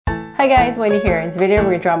Hi guys, Wendy here. In this video we're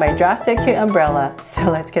going to draw my Draw So Cute umbrella. So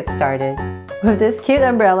let's get started. With this cute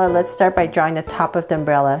umbrella, let's start by drawing the top of the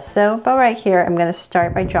umbrella. So about right here, I'm going to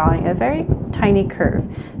start by drawing a very tiny curve.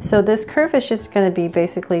 So this curve is just going to be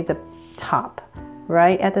basically the top,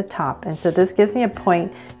 right at the top. And so this gives me a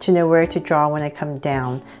point to know where to draw when I come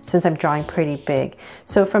down, since I'm drawing pretty big.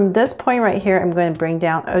 So from this point right here, I'm going to bring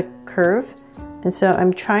down a curve. And so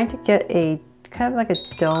I'm trying to get a kind of like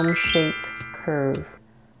a dome shape curve.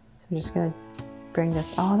 I'm just going to bring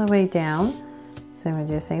this all the way down. So I'm going to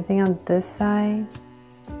do the same thing on this side.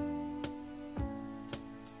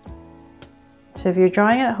 So if you're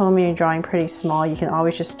drawing at home and you're drawing pretty small, you can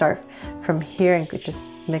always just start from here and just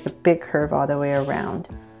make a big curve all the way around.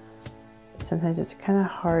 Sometimes it's kind of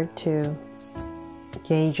hard to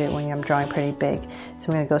gauge it when I'm drawing pretty big. So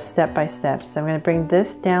I'm going to go step by step. So I'm going to bring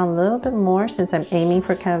this down a little bit more since I'm aiming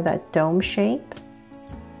for kind of that dome shape.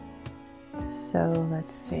 So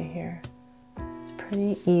let's see here. It's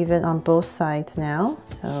pretty even on both sides now.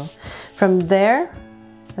 So from there,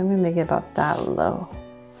 so I'm going to make it about that low.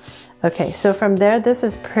 Okay, so from there, this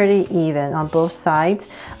is pretty even on both sides.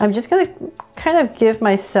 I'm just going to kind of give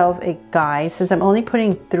myself a guide since I'm only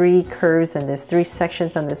putting 3 curves in this, 3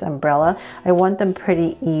 sections on this umbrella. I want them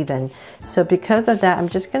pretty even. So because of that, I'm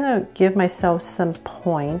just going to give myself some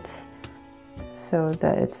points so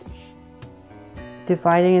that it's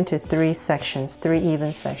dividing into 3 sections, 3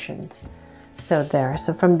 even sections. So there.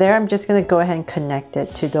 So from there, I'm just going to go ahead and connect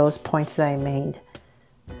it to those points that I made.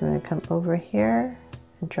 So I'm going to come over here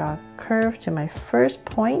and draw a curve to my first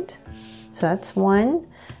point. So that's 1.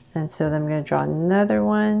 And so then I'm going to draw another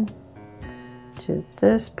one to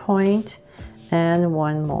this point and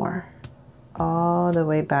 1 more all the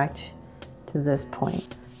way back to this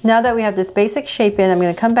point. Now that we have this basic shape in, I'm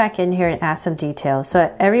going to come back in here and add some details. So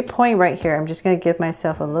at every point right here, I'm just going to give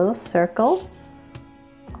myself a little circle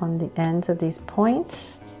on the ends of these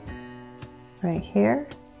points right here.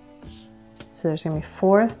 So there's going to be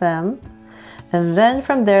 4 of them. And then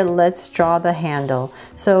from there, let's draw the handle.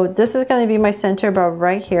 So this is going to be my center about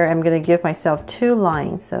right here. I'm going to give myself 2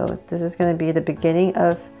 lines. So this is going to be the beginning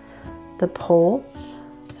of the pole.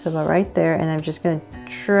 So about right there, and I'm just going to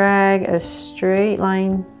drag a straight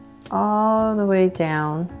line all the way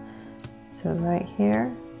down. So right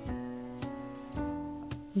here.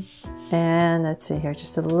 And let's see here,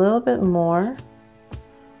 just a little bit more.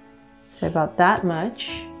 So about that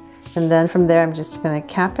much. And then from there, I'm just going to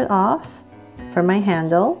cap it off for my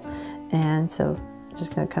handle. And so I'm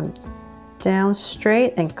just going to come down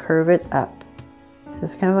straight and curve it up. So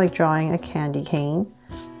it's kind of like drawing a candy cane.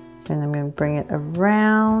 And I'm going to bring it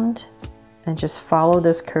around and just follow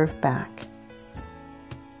this curve back.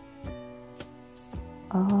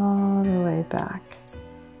 All the way back.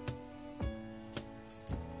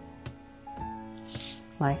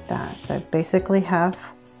 Like that. So I basically have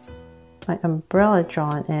my umbrella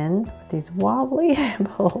drawn in with these wobbly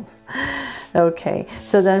poles. Okay,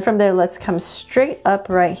 so then from there, let's come straight up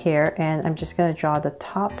right here. And I'm just going to draw the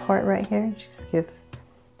top part right here. Just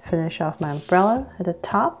finish off my umbrella at the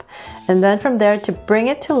top. And then from there, to bring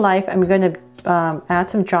it to life, I'm going to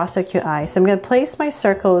add some Draw So Cute eyes. So I'm going to place my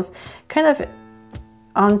circles kind of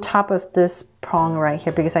on top of this prong right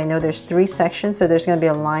here because I know there's 3 sections. So there's going to be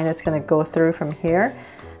a line that's going to go through from here.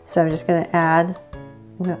 So I'm just going to add,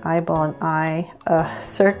 I'm going to eyeball an eye, a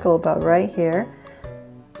circle about right here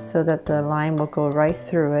so that the line will go right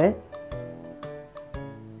through it.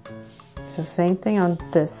 So same thing on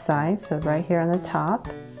this side. So right here on the top.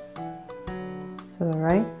 So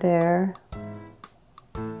right there,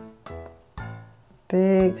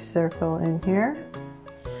 big circle in here.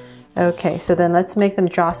 Okay, so then let's make them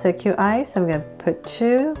Draw So Cute eyes. So I'm going to put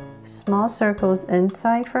 2 small circles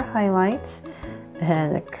inside for highlights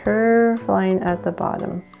and a curved line at the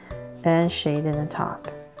bottom and shade in the top.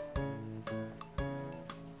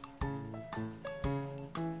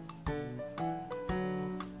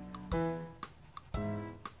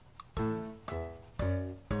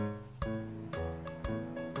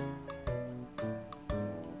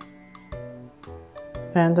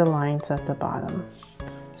 And the lines at the bottom.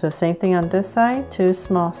 So same thing on this side, 2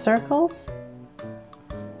 small circles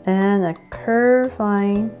and a curved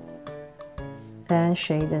line and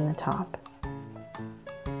shade in the top.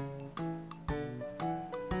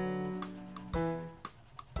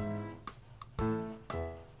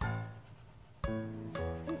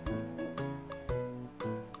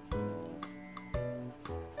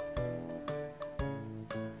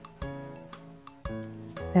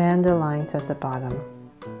 And the lines at the bottom.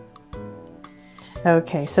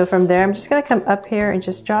 Okay, so from there, I'm just going to come up here and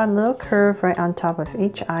just draw a little curve right on top of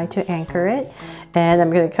each eye to anchor it. And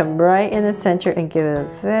I'm going to come right in the center and give it a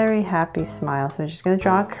very happy smile. So I'm just going to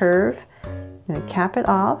draw a curve. I'm going to cap it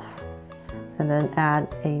off and then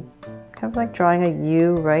add a kind of like drawing a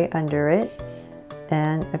U right under it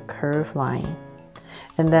and a curved line.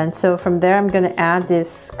 And then so from there I'm going to add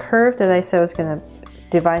this curve that I said I was going to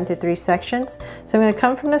divide into 3 sections. So I'm going to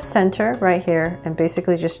come from the center right here and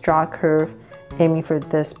basically just draw a curve aiming for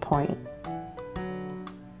this point.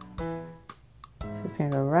 So it's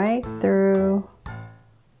going to go right through,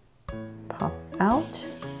 pop out.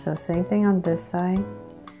 So same thing on this side.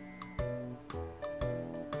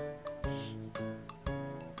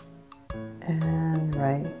 And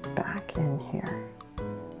right back in here.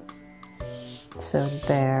 So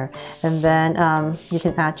there, and then you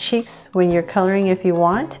can add cheeks when you're coloring if you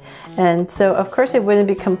want. And so of course it wouldn't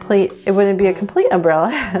be complete, it wouldn't be a complete umbrella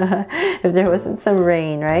if there wasn't some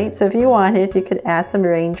rain, right? So if you wanted, you could add some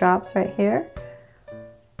raindrops right here.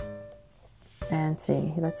 And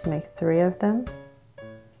see, let's make 3 of them.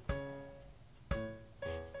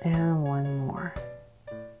 And 1 more.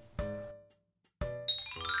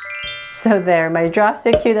 So there, my Draw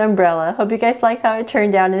So Cute umbrella. Hope you guys liked how it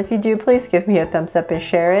turned out, and if you do, please give me a thumbs up and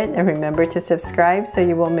share it, and remember to subscribe so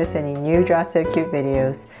you won't miss any new Draw So Cute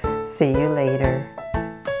videos. See you later.